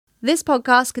This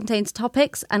podcast contains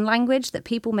topics and language that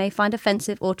people may find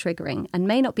offensive or triggering and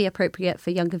may not be appropriate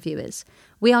for younger viewers.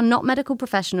 We are not medical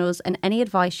professionals and any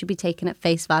advice should be taken at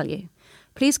face value.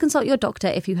 Please consult your doctor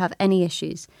if you have any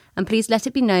issues, and please let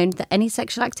it be known that any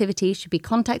sexual activity should be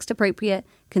context appropriate,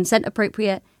 consent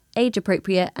appropriate, age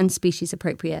appropriate, and species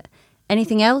appropriate.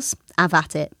 Anything else, have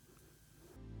at it.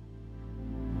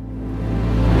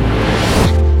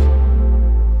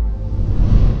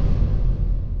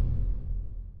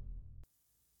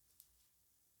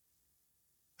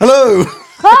 Hello!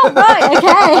 Oh, right,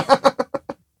 okay.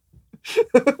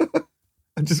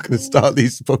 I'm just going to start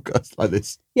these podcasts like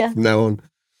this from now on.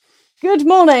 Good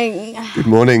morning. Good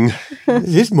morning. It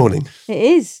is morning. It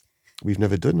is. We've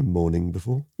never done a morning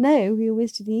before. No, we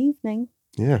always do the evening.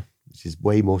 Yeah, which is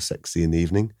way more sexy in the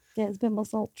evening. Yeah, it's a bit more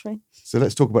sultry. So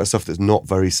let's talk about stuff that's not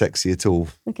very sexy at all.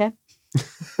 Okay.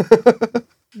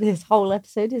 This whole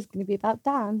episode is going to be about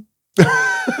Dan.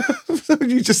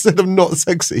 You just said I'm not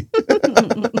sexy.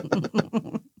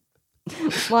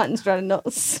 Martin's trying to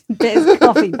not spit his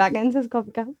coffee back into his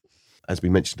coffee cup. As we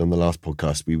mentioned on the last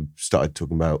podcast, we started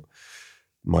talking about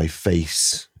my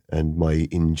face and my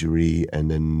injury, and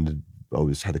then I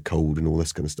had a cold and all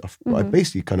this kind of stuff. But I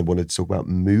basically kind of wanted to talk about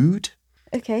mood.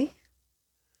 Okay.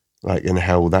 Like, and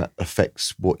how that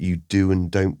affects what you do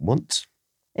and don't want.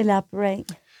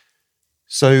 Elaborate.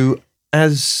 So,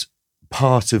 as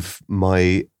part of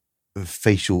my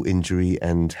facial injury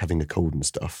and having a cold and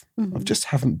stuff, I just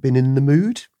haven't been in the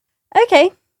mood.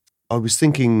 Okay. I was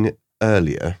thinking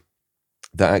earlier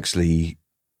that actually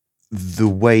the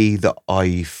way that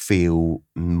I feel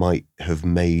might have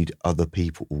made other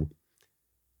people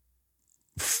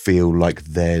feel like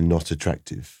they're not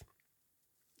attractive.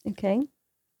 Okay.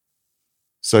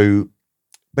 So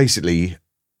basically,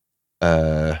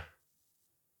 I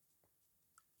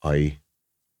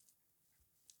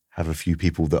have a few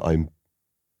people that I'm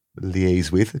liaise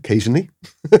with occasionally,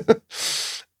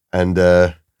 and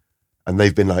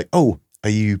they've been like, "Oh, are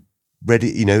you ready?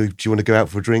 You know, do you want to go out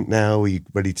for a drink now? Are you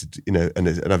ready to, you know?" And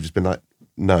I've just been like,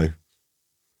 "No,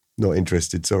 not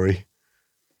interested. Sorry."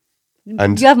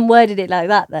 And you haven't worded it like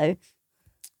that, though.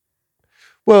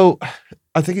 Well,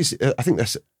 I think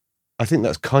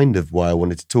that's kind of why I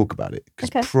wanted to talk about it, because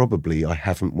probably I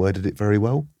haven't worded it very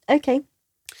well. Okay.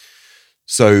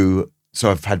 So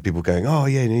I've had people going, "Oh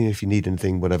yeah, if you need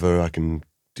anything, whatever, I can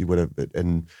do whatever."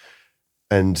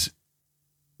 And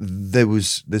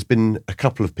there's been a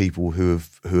couple of people who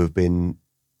have been,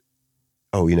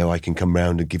 "Oh, you know, I can come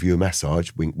round and give you a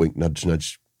massage." Wink, wink, nudge,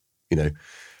 nudge. You know,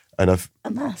 and I've a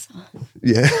massage.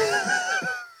 Yeah,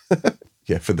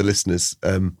 yeah. For the listeners,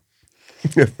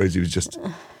 Rosie was just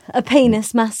a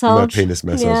penis massage. My penis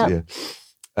massage. Yeah.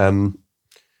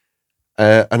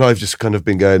 And I've just kind of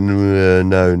been going,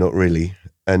 no, not really.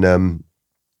 And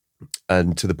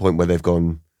to the point where they've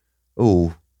gone,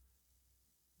 "Oh,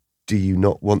 do you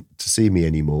not want to see me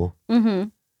anymore?" Mm-hmm.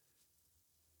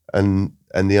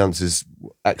 And the answer is,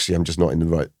 actually, I'm just not in the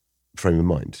right frame of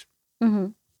mind. Mm-hmm.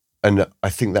 And I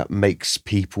think that makes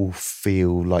people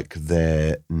feel like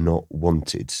they're not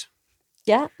wanted.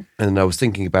 Yeah. And I was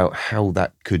thinking about how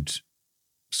that could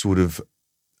sort of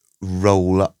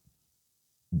roll up,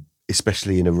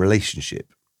 especially in a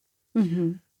relationship,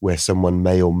 where someone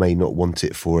may or may not want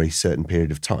it for a certain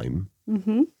period of time,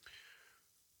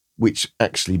 which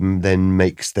actually then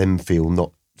makes them feel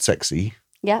not sexy.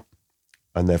 Yeah.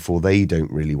 And therefore they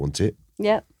don't really want it.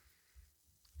 Yeah.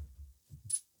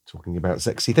 Talking about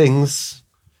sexy things.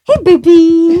 Hey,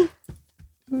 baby.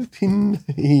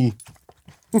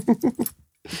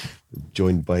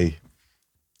 Joined by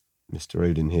Mr.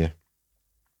 Odin here.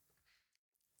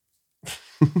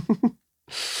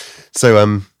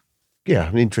 So, yeah,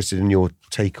 I'm interested in your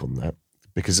take on that,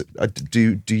 because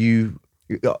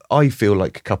I feel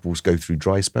like couples go through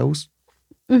dry spells.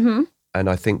 Mm-hmm. And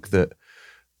I think that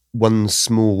one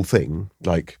small thing,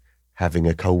 like having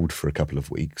a cold for a couple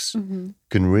of weeks,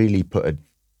 can really put a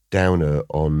downer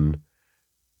on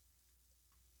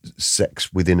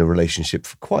sex within a relationship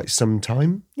for quite some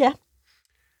time. Yeah.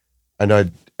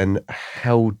 And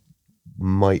how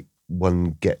might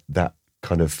one get that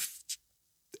kind of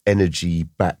energy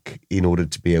back in order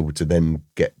to be able to then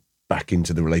get back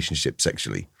into the relationship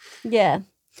sexually? Yeah.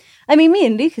 I mean, me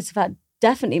and Lucas have had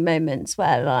definitely moments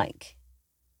where, like,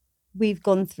 we've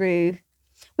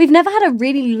never had a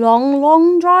really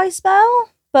long dry spell,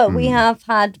 but we have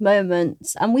had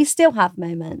moments, and we still have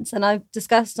moments. And I've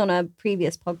discussed on a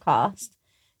previous podcast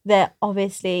that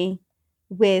obviously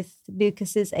with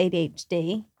Lucas's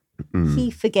ADHD,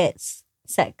 he forgets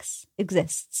sex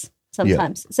exists.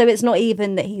 sometimes. So it's not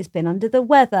even that he's been under the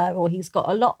weather or he's got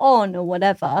a lot on or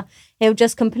whatever. He'll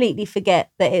just completely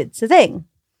forget that it's a thing.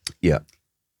 Yeah.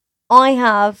 I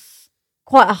have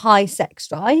quite a high sex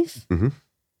drive. Mm-hmm.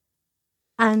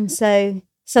 And so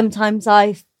sometimes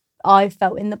I've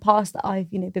felt in the past that I've,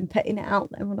 been putting it out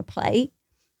there on a plate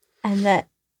and that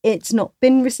it's not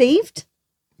been received.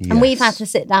 Yes. And we've had to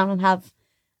sit down and have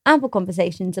ample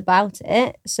conversations about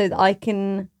it so that I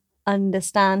can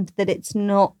understand that it's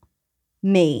not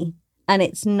me and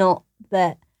it's not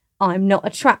that I'm not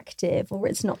attractive or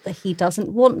it's not that he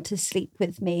doesn't want to sleep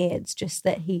with me. It's just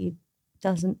that he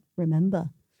doesn't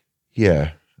remember.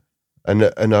 Yeah. And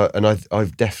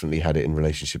I've definitely had it in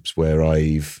relationships where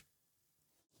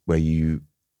you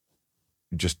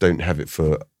just don't have it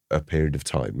for a period of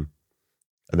time.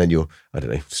 And then you're, I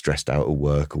don't know, stressed out at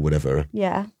work or whatever.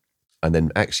 Yeah. And then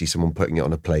actually someone putting it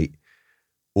on a plate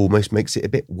almost makes it a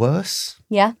bit worse.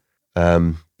 Yeah.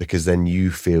 Because then you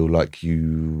feel like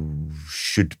you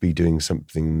should be doing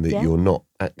something that you're not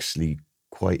actually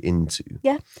quite into.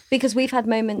 Yeah. Because we've had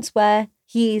moments where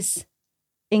he's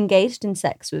engaged in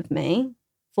sex with me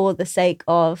for the sake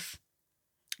of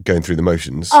going through the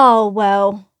motions. Oh,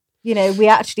 well, we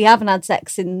actually haven't had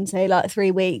sex in, say, like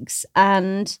 3 weeks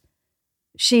and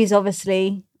she's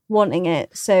obviously wanting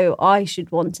it, so I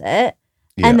should want it.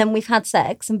 Yeah. And then we've had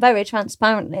sex and very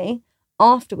transparently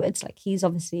afterwards, like he's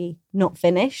obviously not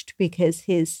finished because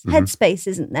his headspace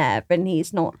isn't there and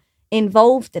he's not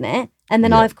involved in it. And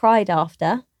then I've cried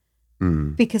after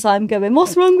because I'm going,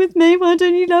 what's wrong with me? Why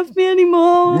don't you love me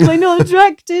anymore? Am I not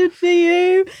attracted to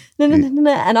you? No.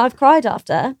 And I've cried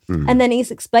after. And then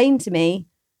he's explained to me,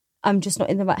 I'm just not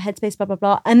in the right headspace, blah, blah,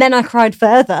 blah. And then I cried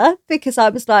further because I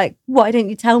was like, why don't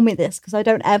you tell me this? Because I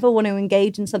don't ever want to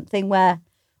engage in something where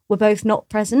we're both not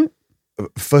present.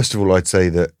 First of all, I'd say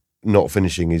that not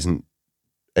finishing isn't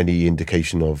any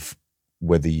indication of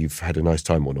whether you've had a nice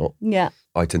time or not. Yeah.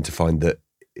 I tend to find that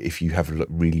if you have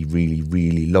really, really,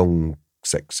 really long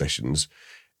sex sessions,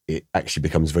 it actually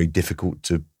becomes very difficult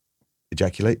to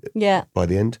ejaculate by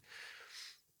the end.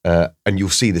 And you'll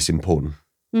see this in porn.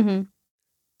 Mm-hmm.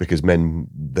 Because men,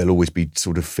 they'll always be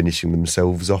sort of finishing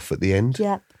themselves off at the end.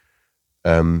 Yeah.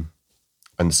 And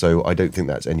so I don't think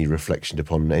that's any reflection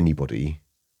upon anybody,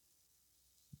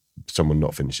 someone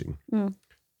not finishing. And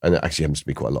it actually happens to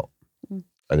me quite a lot.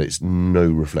 And it's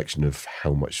no reflection of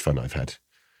how much fun I've had.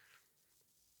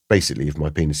 Basically, if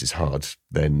my penis is hard,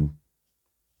 then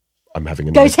I'm having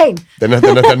a nice team. Then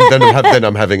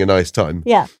I'm having a nice time.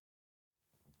 Yeah.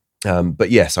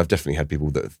 But yes, I've definitely had people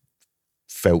that have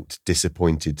felt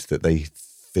disappointed that they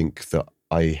think that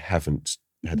I haven't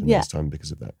had a nice time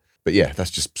because of that. But yeah,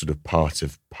 that's just sort of part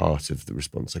of the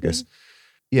response, I guess.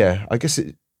 Yeah, I guess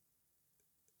it's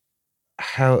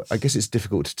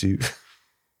difficult to.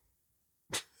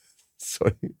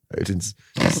 Sorry, Odin's.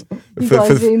 You got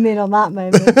to zoom in on that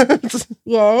moment.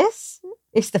 Yes,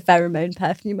 it's the pheromone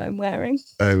perfume I'm wearing.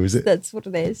 Oh, is it? That's what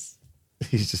it is.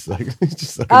 He's just like.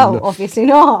 Oh, obviously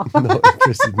not. Not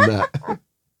interested in that.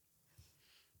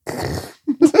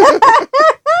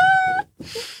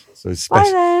 So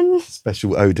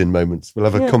special Odin moments. We'll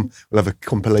have a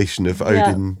compilation of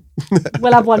Odin.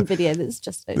 We'll have one video that's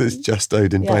just Odin. That's just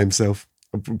Odin by himself.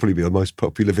 It'll probably be the most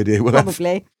popular video we'll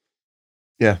probably.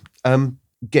 Yeah.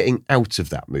 Getting out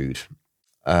of that mood.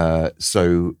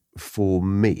 So for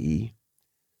me,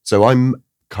 I'm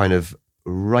kind of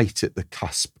right at the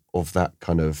cusp of that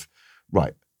kind of,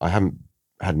 right, I haven't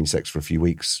had any sex for a few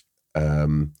weeks.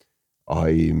 I'm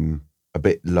a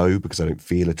bit low because I don't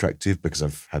feel attractive because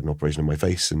I've had an operation on my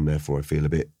face and therefore I feel a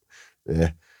bit,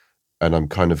 and I'm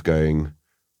kind of going,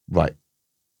 right,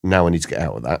 now I need to get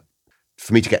out of that.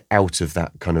 For me to get out of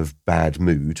that kind of bad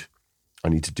mood, I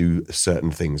need to do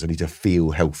certain things. I need to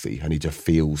feel healthy. I need to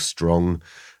feel strong.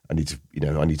 I need to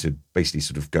basically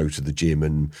sort of go to the gym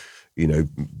and,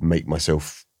 make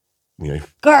myself,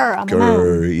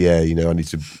 grr, yeah, I need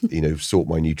to, sort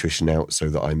my nutrition out so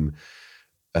that I'm,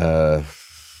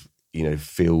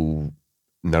 feel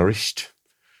nourished.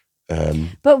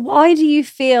 But why do you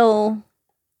feel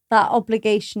that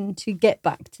obligation to get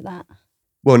back to that?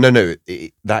 Well, no,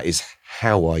 that is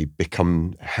how I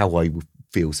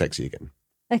feel sexy again.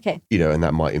 Okay. And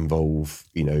that might involve,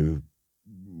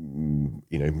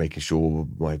 making sure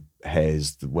my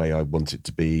hair's the way I want it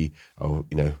to be. I'll,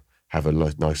 have a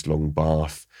nice long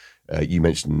bath. You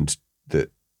mentioned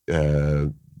that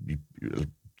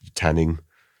tanning.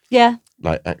 Yeah.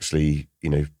 Like actually,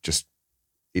 just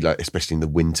like, especially in the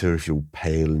winter, if you're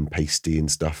pale and pasty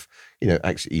and stuff,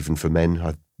 actually even for men,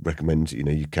 I recommend,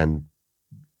 you can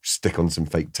stick on some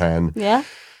fake tan. Yeah.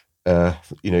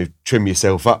 Trim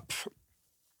yourself up.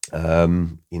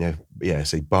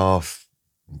 Say bath,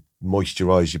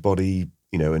 moisturize your body,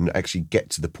 and actually get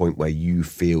to the point where you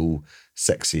feel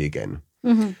sexy again.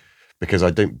 Mm-hmm. Because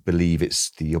I don't believe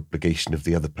it's the obligation of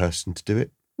the other person to do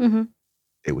it. Mm-hmm.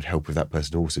 It would help if that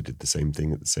person also did the same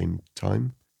thing at the same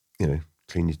time.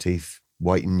 Clean your teeth,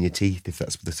 whiten your teeth if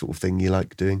that's the sort of thing you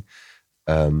like doing.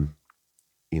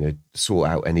 Sort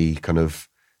out any kind of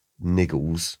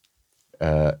niggles,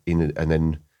 and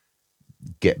then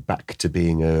get back to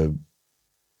being a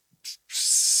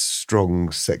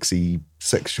strong, sexy,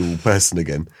 sexual person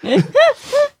again.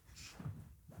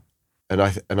 And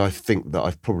I think that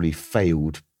I've probably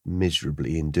failed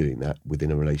miserably in doing that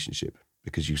within a relationship,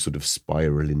 because you sort of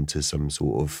spiral into some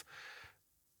sort of,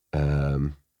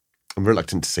 I'm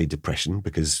reluctant to say depression,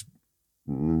 because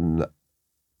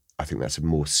I think that's a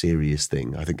more serious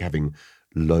thing. I think having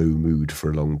low mood for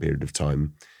a long period of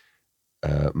time,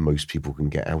 most people can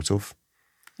get out of.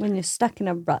 When you're stuck in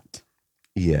a rut.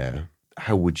 Yeah.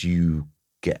 How would you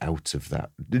get out of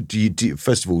that?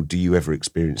 First of all, do you ever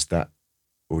experience that?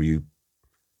 Or are you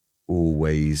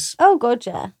always Oh, God,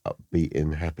 yeah. upbeat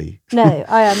and happy? No,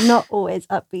 I am not always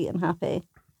upbeat and happy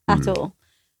at all.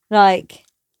 Like,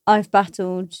 I've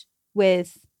battled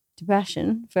with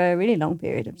depression for a really long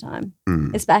period of time,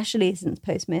 especially since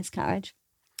post-miscarriage.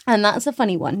 And that's a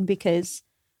funny one, because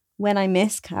when I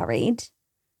miscarried,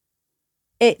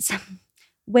 it's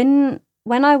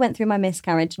when I went through my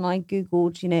miscarriage and I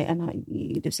Googled, and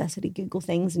you'd obsessively Google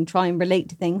things and try and relate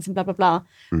to things and blah, blah, blah.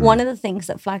 One of the things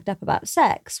that flagged up about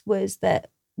sex was that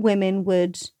women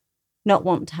would not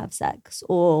want to have sex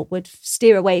or would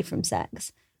steer away from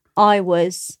sex. I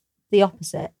was the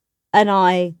opposite. And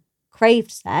I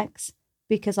craved sex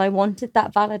because I wanted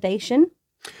that validation.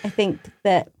 I think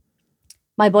that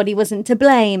my body wasn't to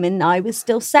blame and I was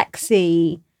still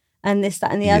sexy and this,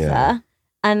 that, and the other.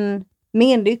 And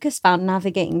me and Lucas found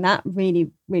navigating that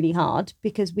really, really hard,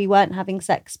 because we weren't having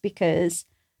sex because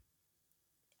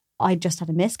I just had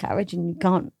a miscarriage and you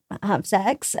can't have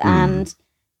sex. And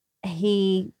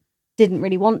he didn't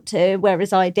really want to,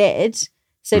 whereas I did.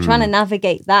 So trying to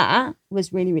navigate that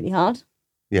was really, really hard.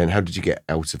 Yeah, and how did you get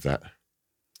out of that?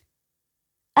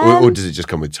 Or does it just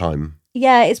come with time?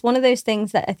 Yeah, it's one of those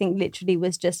things that I think literally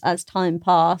was just as time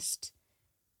passed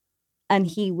and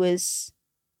he was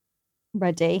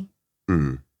ready,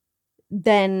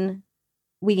 then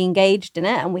we engaged in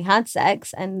it and we had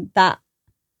sex, and that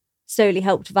slowly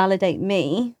helped validate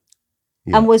me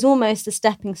and was almost a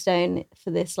stepping stone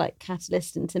for this like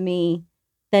catalyst into me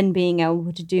then being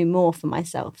able to do more for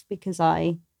myself, because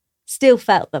I still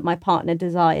felt that my partner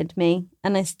desired me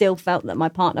and I still felt that my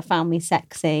partner found me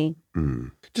sexy.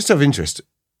 Just out of interest,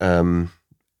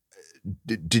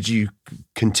 did you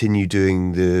continue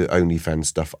doing the OnlyFans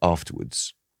stuff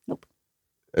afterwards? Nope.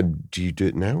 And do you do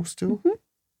it now still? Mm-hmm.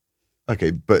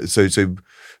 Okay, but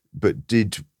but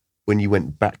when you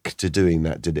went back to doing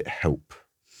that, did it help?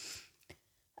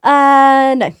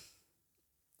 No.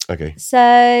 Okay.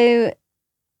 So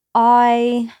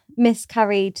I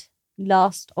miscarried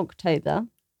last October.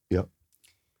 Yep.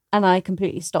 And I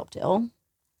completely stopped it all.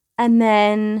 And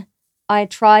then I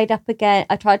tried to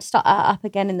start up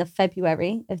again in the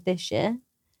February of this year.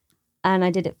 And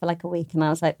I did it for like a week and I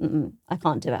was like, I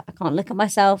can't do it. I can't look at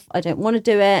myself. I don't want to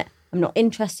do it. I'm not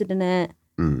interested in it.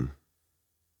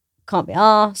 Can't be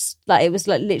asked. Like, it was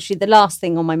like literally the last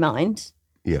thing on my mind.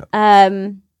 Yeah.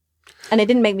 And it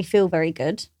didn't make me feel very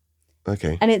good.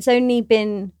 Okay. And it's only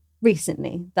been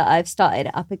recently that I've started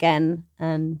it up again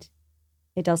and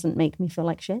it doesn't make me feel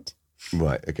like shit.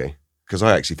 Right, okay. Because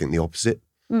I actually think the opposite.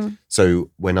 So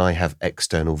when I have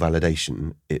external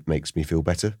validation, it makes me feel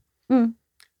better. And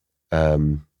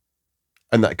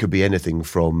that could be anything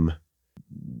from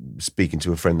speaking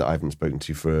to a friend that I haven't spoken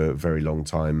to for a very long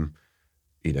time,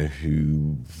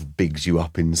 who bigs you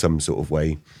up in some sort of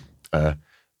way. I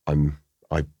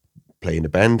play in a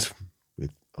band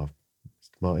with Mr.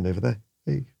 Martin over there.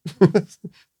 Hey.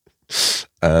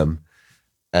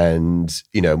 And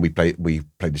we played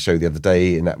the show the other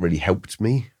day, and that really helped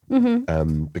me.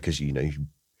 Because you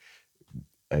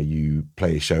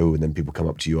play a show and then people come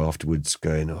up to you afterwards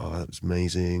going, "Oh, that was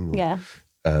amazing." Yeah.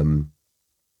 And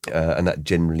that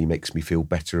generally makes me feel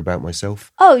better about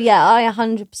myself. Oh yeah, I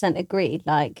 100% agree.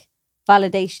 Like,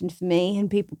 validation for me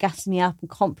and people gassing me up and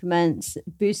compliments,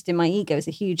 boosting my ego is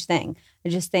a huge thing. I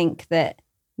just think that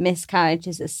miscarriage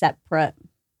is a separate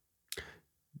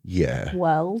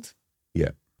world.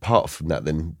 Yeah. Apart from that,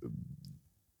 then,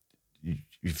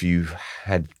 if you've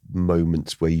had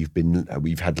moments where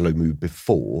we've had low mood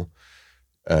before,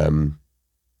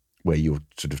 where you're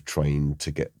sort of trying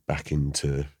to get back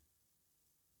into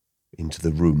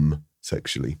the room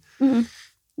sexually.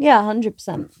 Yeah,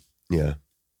 100%. Yeah.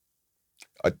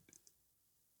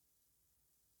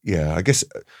 I guess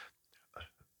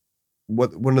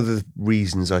one of the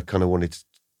reasons I kind of wanted to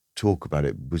talk about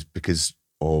it was because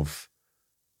of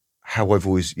how I've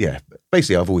always,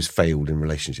 basically I've always failed in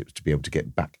relationships to be able to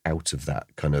get back out of that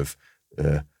kind of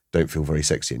don't feel very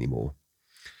sexy anymore.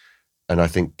 And I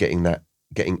think getting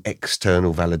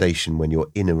external validation when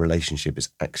you're in a relationship is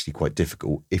actually quite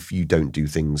difficult if you don't do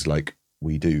things like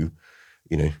we do.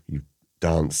 You know, you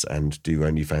dance and do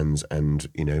OnlyFans and,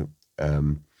 you know,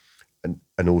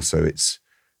 and also it's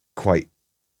quite,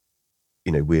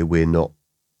 you know, we're not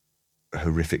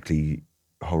horrifically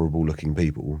horrible looking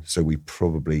people, so we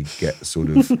probably get sort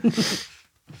of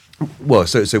well,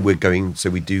 so we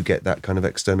do get that kind of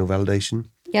external validation.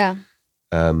 Yeah.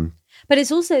 But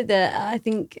it's also I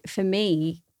think for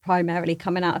me, primarily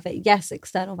coming out of it, yes,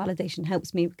 external validation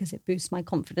helps me because it boosts my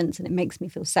confidence and it makes me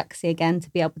feel sexy again to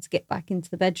be able to get back into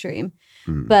the bedroom.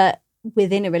 But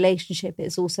within a relationship,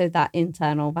 it's also that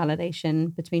internal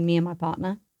validation between me and my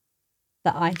partner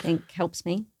that I think helps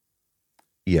me.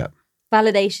 Yeah.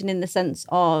 Validation in the sense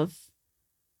of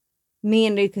me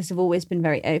and Lucas have always been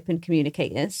very open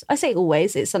communicators. I say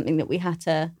always, it's something that we had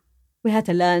to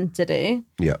learn to do.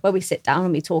 Yeah. Where we sit down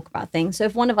and we talk about things. So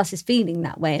if one of us is feeling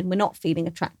that way and we're not feeling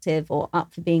attractive or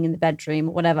up for being in the bedroom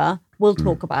or whatever, we'll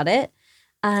talk about it.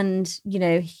 And, you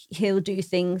know, he'll do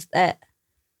things that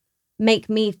make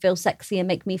me feel sexy and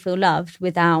make me feel loved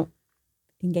without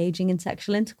engaging in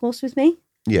sexual intercourse with me.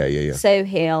 Yeah. So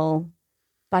he'll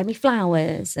buy me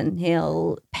flowers and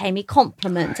he'll pay me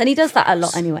compliments. And he does that a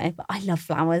lot anyway. But I love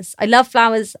flowers. I love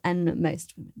flowers and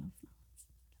most women love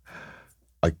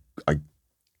flowers.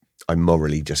 I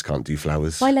morally just can't do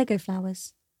flowers. Buy Lego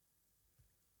flowers.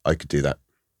 I could do that.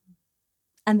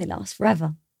 And they last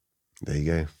forever. There you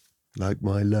go. Like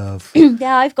my love.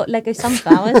 Yeah, I've got Lego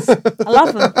sunflowers. I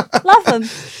love them. Love them.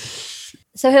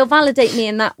 So he'll validate me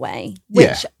in that way,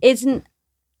 which isn't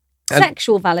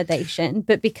sexual validation,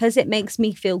 but because it makes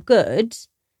me feel good,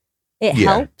 it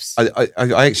helps. I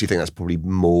actually think that's probably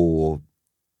more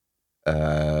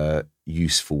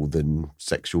useful than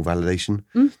sexual validation.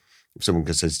 If someone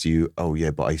says to you, "Oh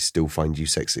yeah, but I still find you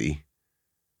sexy,"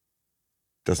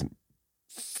 doesn't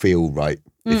feel right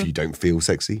if you don't feel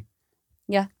sexy.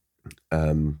 Yeah. I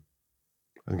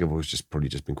think I've always probably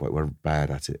been quite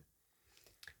bad at it.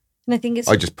 And I think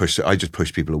I just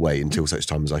push people away until such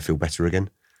time as I feel better again.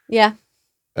 Yeah.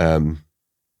 I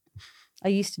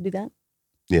used to do that.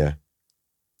 Yeah.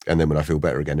 And then when I feel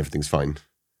better again, everything's fine.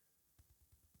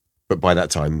 But by that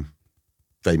time,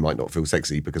 they might not feel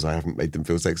sexy because I haven't made them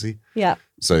feel sexy. Yeah.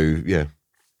 So yeah.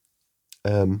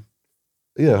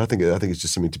 I think it's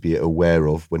just something to be aware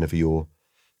of whenever you're.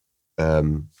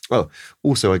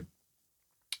 Also,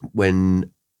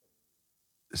 when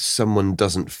someone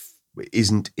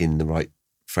isn't in the right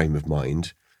frame of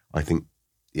mind, I think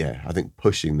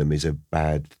pushing them is a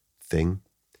bad thing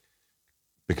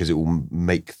because it will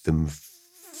make them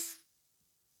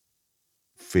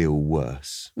feel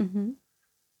worse. Mm-hmm.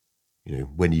 You know,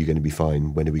 when are you going to be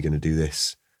fine? When are we going to do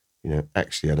this? You know,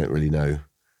 actually, I don't really know.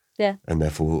 Yeah. And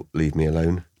therefore, leave me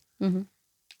alone. Mm-hmm.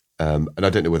 And I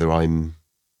don't know whether I'm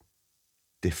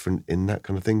different in that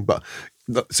kind of thing, but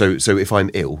so if I'm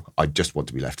ill, I just want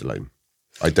to be left alone.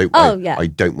 I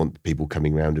don't want people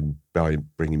coming around and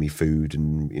bringing me food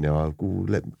and, you know,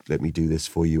 let me do this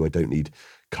for you. I don't need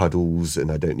cuddles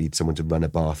and I don't need someone to run a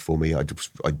bath for me. I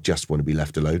just want to be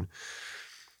left alone.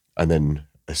 And then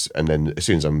as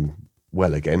soon as I'm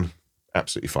well again,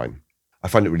 absolutely fine. I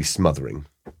find it really smothering.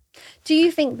 Do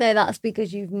you think though that's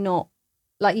because you've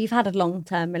had a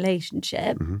long-term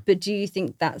relationship, but do you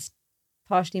think that's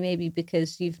partially maybe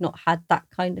because you've not had that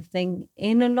kind of thing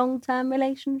in a long-term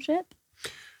relationship?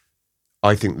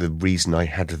 I think the reason I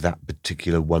had that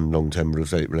particular one long-term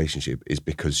relationship is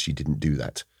because she didn't do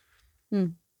that.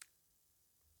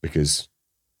 Because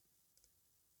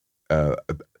I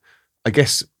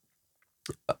guess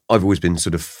I've always been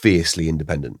sort of fiercely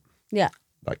independent. Yeah.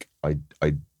 Like I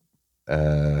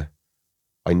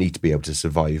need to be able to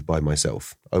survive by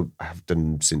myself. I have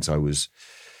done since I was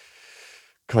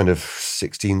kind of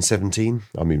 16, 17.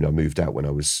 I mean, I moved out when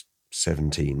I was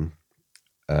 17.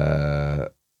 I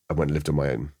went and lived on my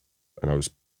own and I was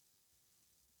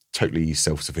totally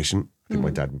self-sufficient. I think my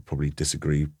dad would probably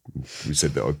disagree. He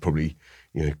said that I probably,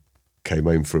 you know, came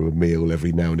home for a meal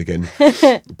every now and again.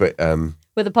 But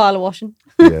with a pile of washing.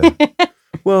 Yeah.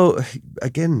 Well,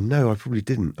 again, no, I probably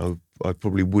didn't. I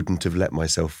probably wouldn't have let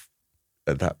myself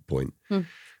at that point.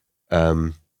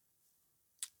 And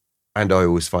I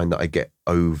always find that I get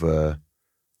over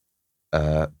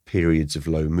periods of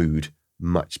low mood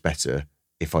much better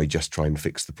if I just try and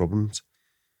fix the problems.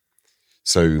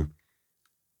 So,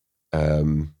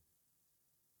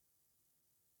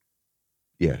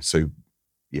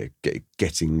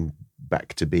 getting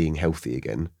back to being healthy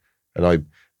again, and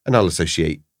I'll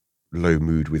associate low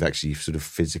mood with actually sort of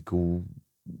physical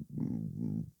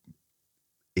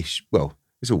ish. Well,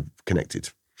 it's all connected.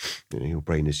 Your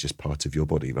brain is just part of your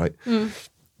body, right?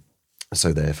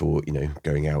 So therefore,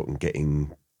 going out and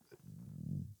getting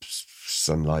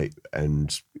sunlight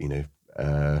and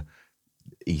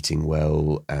eating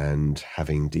well and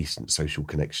having decent social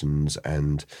connections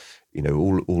and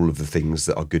all of the things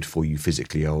that are good for you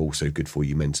physically are also good for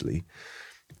you mentally.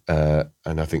 And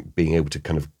I think being able to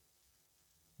kind of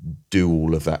do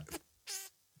all of that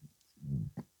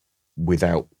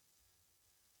without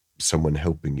someone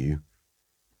helping you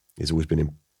has always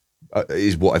been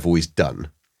is what I've always done,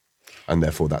 and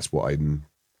therefore that's what I'm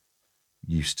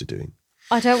used to doing.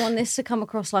 I don't want this to come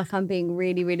across like I'm being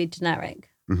really, really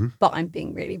generic, but I'm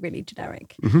being really, really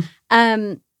generic.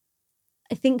 I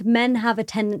think men have a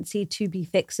tendency to be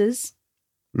fixers.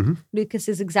 Lucas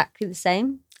is exactly the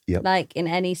same. Yep. Like in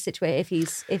any situation,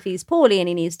 if he's poorly and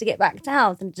he needs to get back to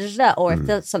health, and or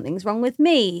if something's wrong with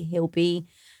me, he'll be,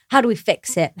 how do we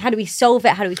fix it? How do we solve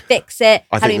it? How do we fix it?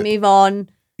 How do we move on?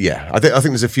 Yeah, I think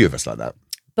there's a few of us like that.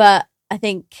 But I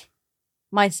think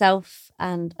myself,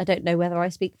 and I don't know whether I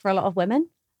speak for a lot of women,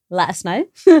 let us know.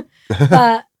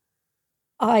 But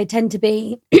I tend to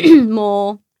be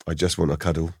more, I just want to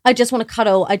cuddle. I just want to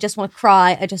cuddle. I just want to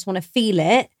cry. I just want to feel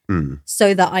it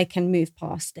so that I can move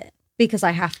past it. Because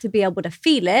I have to be able to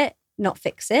feel it, not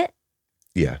fix it.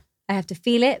 Yeah. I have to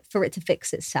feel it for it to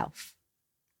fix itself.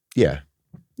 Yeah.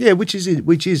 Yeah, which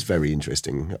is very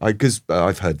interesting. Because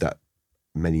I've heard that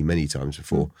many times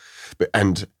before.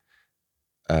 And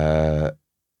over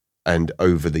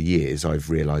the years, I've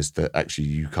realised that actually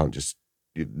you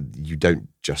don't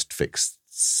just fix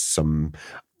some.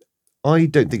 I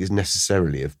don't think it's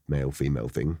necessarily a male-female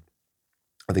thing.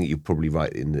 I think you're probably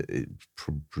right in that it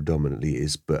predominantly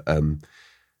is, but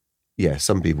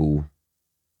some people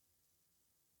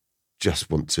just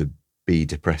want to be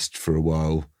depressed for a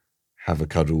while, have a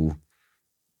cuddle,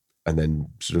 and then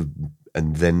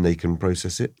then they can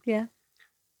process it. Yeah.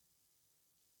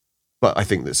 But I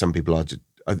think that some people are just,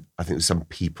 I think that some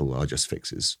people are just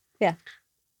fixers. Yeah.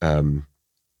 I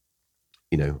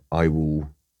will,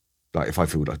 like, if I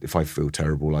feel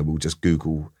terrible, I will just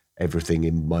Google everything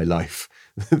in my life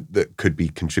that could be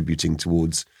contributing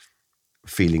towards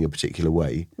feeling a particular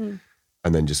way, and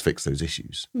then just fix those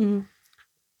issues. Because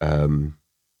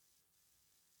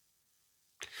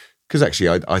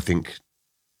actually, I think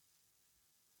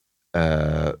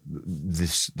the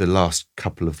last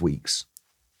couple of weeks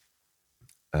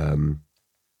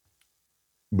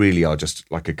really are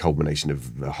just like a culmination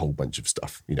of a whole bunch of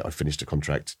stuff. I finished a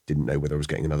contract, didn't know whether I was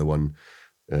getting another one.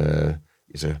 I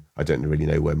don't really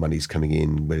know where money's coming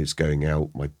in, where it's going out.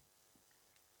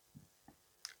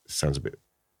 Sounds a bit,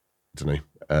 I don't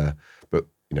know. But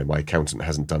my accountant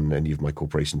hasn't done any of my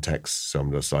corporation tax, so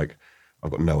I'm just like,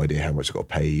 I've got no idea how much I've got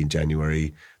to pay in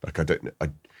January. Like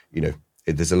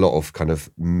there's a lot of kind of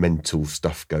mental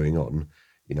stuff going on.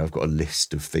 I've got a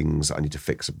list of things that I need to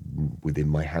fix within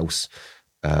my house.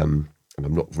 And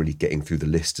I'm not really getting through the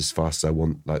list as fast as I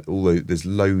want. Like, although there's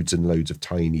loads and loads of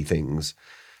tiny things.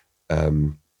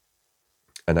 And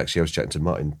actually I was chatting to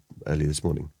Martin earlier this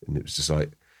morning, and it was just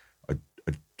like,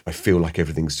 I feel like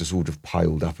everything's just sort of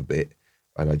piled up a bit,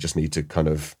 and I just need to kind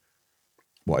of,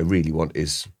 what I really want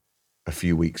is a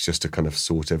few weeks just to kind of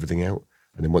sort everything out.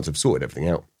 And then once I've sorted everything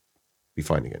out, be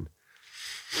fine again.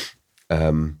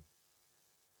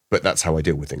 But that's how I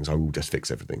deal with things. I will just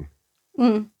fix everything.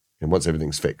 And once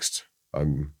everything's fixed,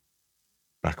 I'm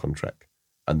back on track.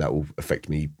 And that will affect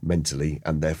me mentally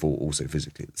and therefore also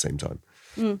physically at the same time.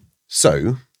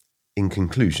 So, in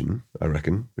conclusion, I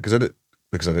reckon, because I don't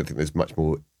think there's much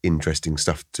more interesting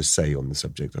stuff to say on the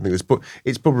subject. I think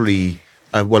it's probably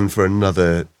one for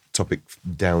another topic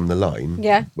down the line.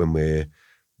 Yeah. When we're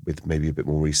with maybe a bit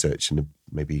more research and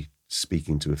maybe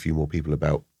speaking to a few more people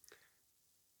about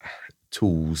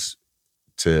tools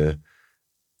to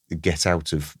get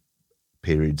out of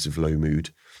periods of low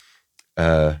mood.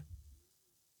 But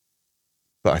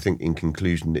I think in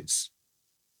conclusion, it's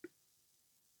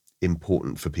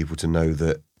important for people to know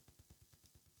that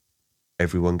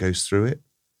everyone goes through it.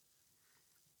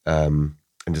 And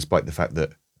despite the fact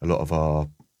that a lot of our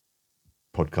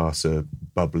podcasts are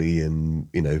bubbly and,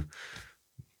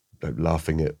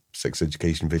 laughing at sex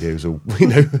education videos or,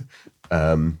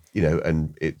 and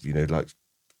it, like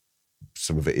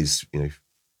some of it is,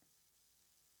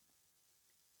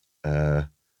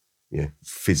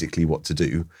 physically what to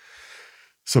do.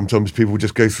 sometimes people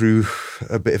just go through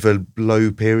a bit of a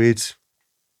low period,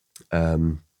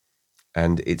 and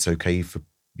it's okay for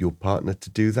your partner to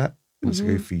do that. It's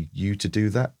okay for you to do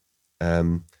that,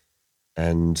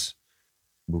 and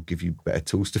we'll give you better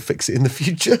tools to fix it in the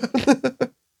future.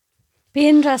 Be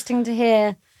interesting to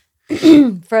hear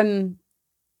from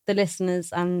the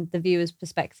listeners and the viewers'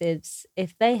 perspectives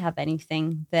if they have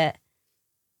anything that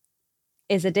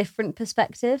is a different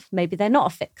perspective. Maybe they're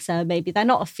not a fixer, maybe they're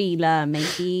not a feeler,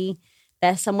 maybe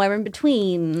they're somewhere in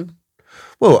between.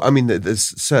 Well, I mean,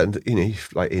 there's certain,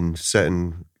 like in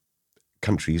certain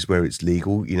countries where it's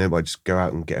legal, I just go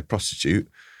out and get a prostitute,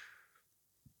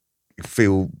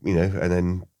 feel, and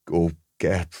then, or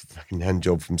get a fucking hand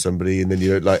job from somebody, and then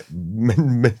you're like,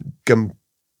 come,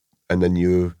 and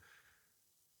then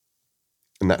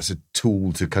and that's a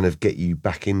tool to kind of get you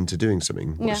back into doing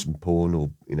something, watch some porn, or,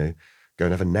 go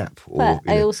and have a nap. But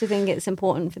I also think it's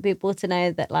important for people to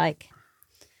know that, like,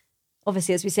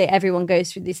 obviously, as we say, everyone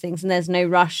goes through these things, and there's no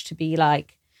rush to be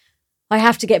like, I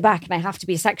have to get back and I have to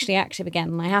be sexually active again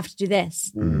and I have to do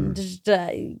this. And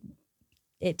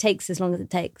it takes as long as it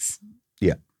takes.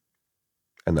 Yeah.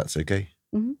 And that's okay.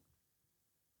 Mm-hmm.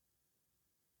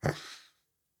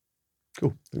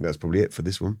 Cool. I think that's probably it for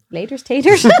this one. Later's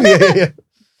taters. Yeah.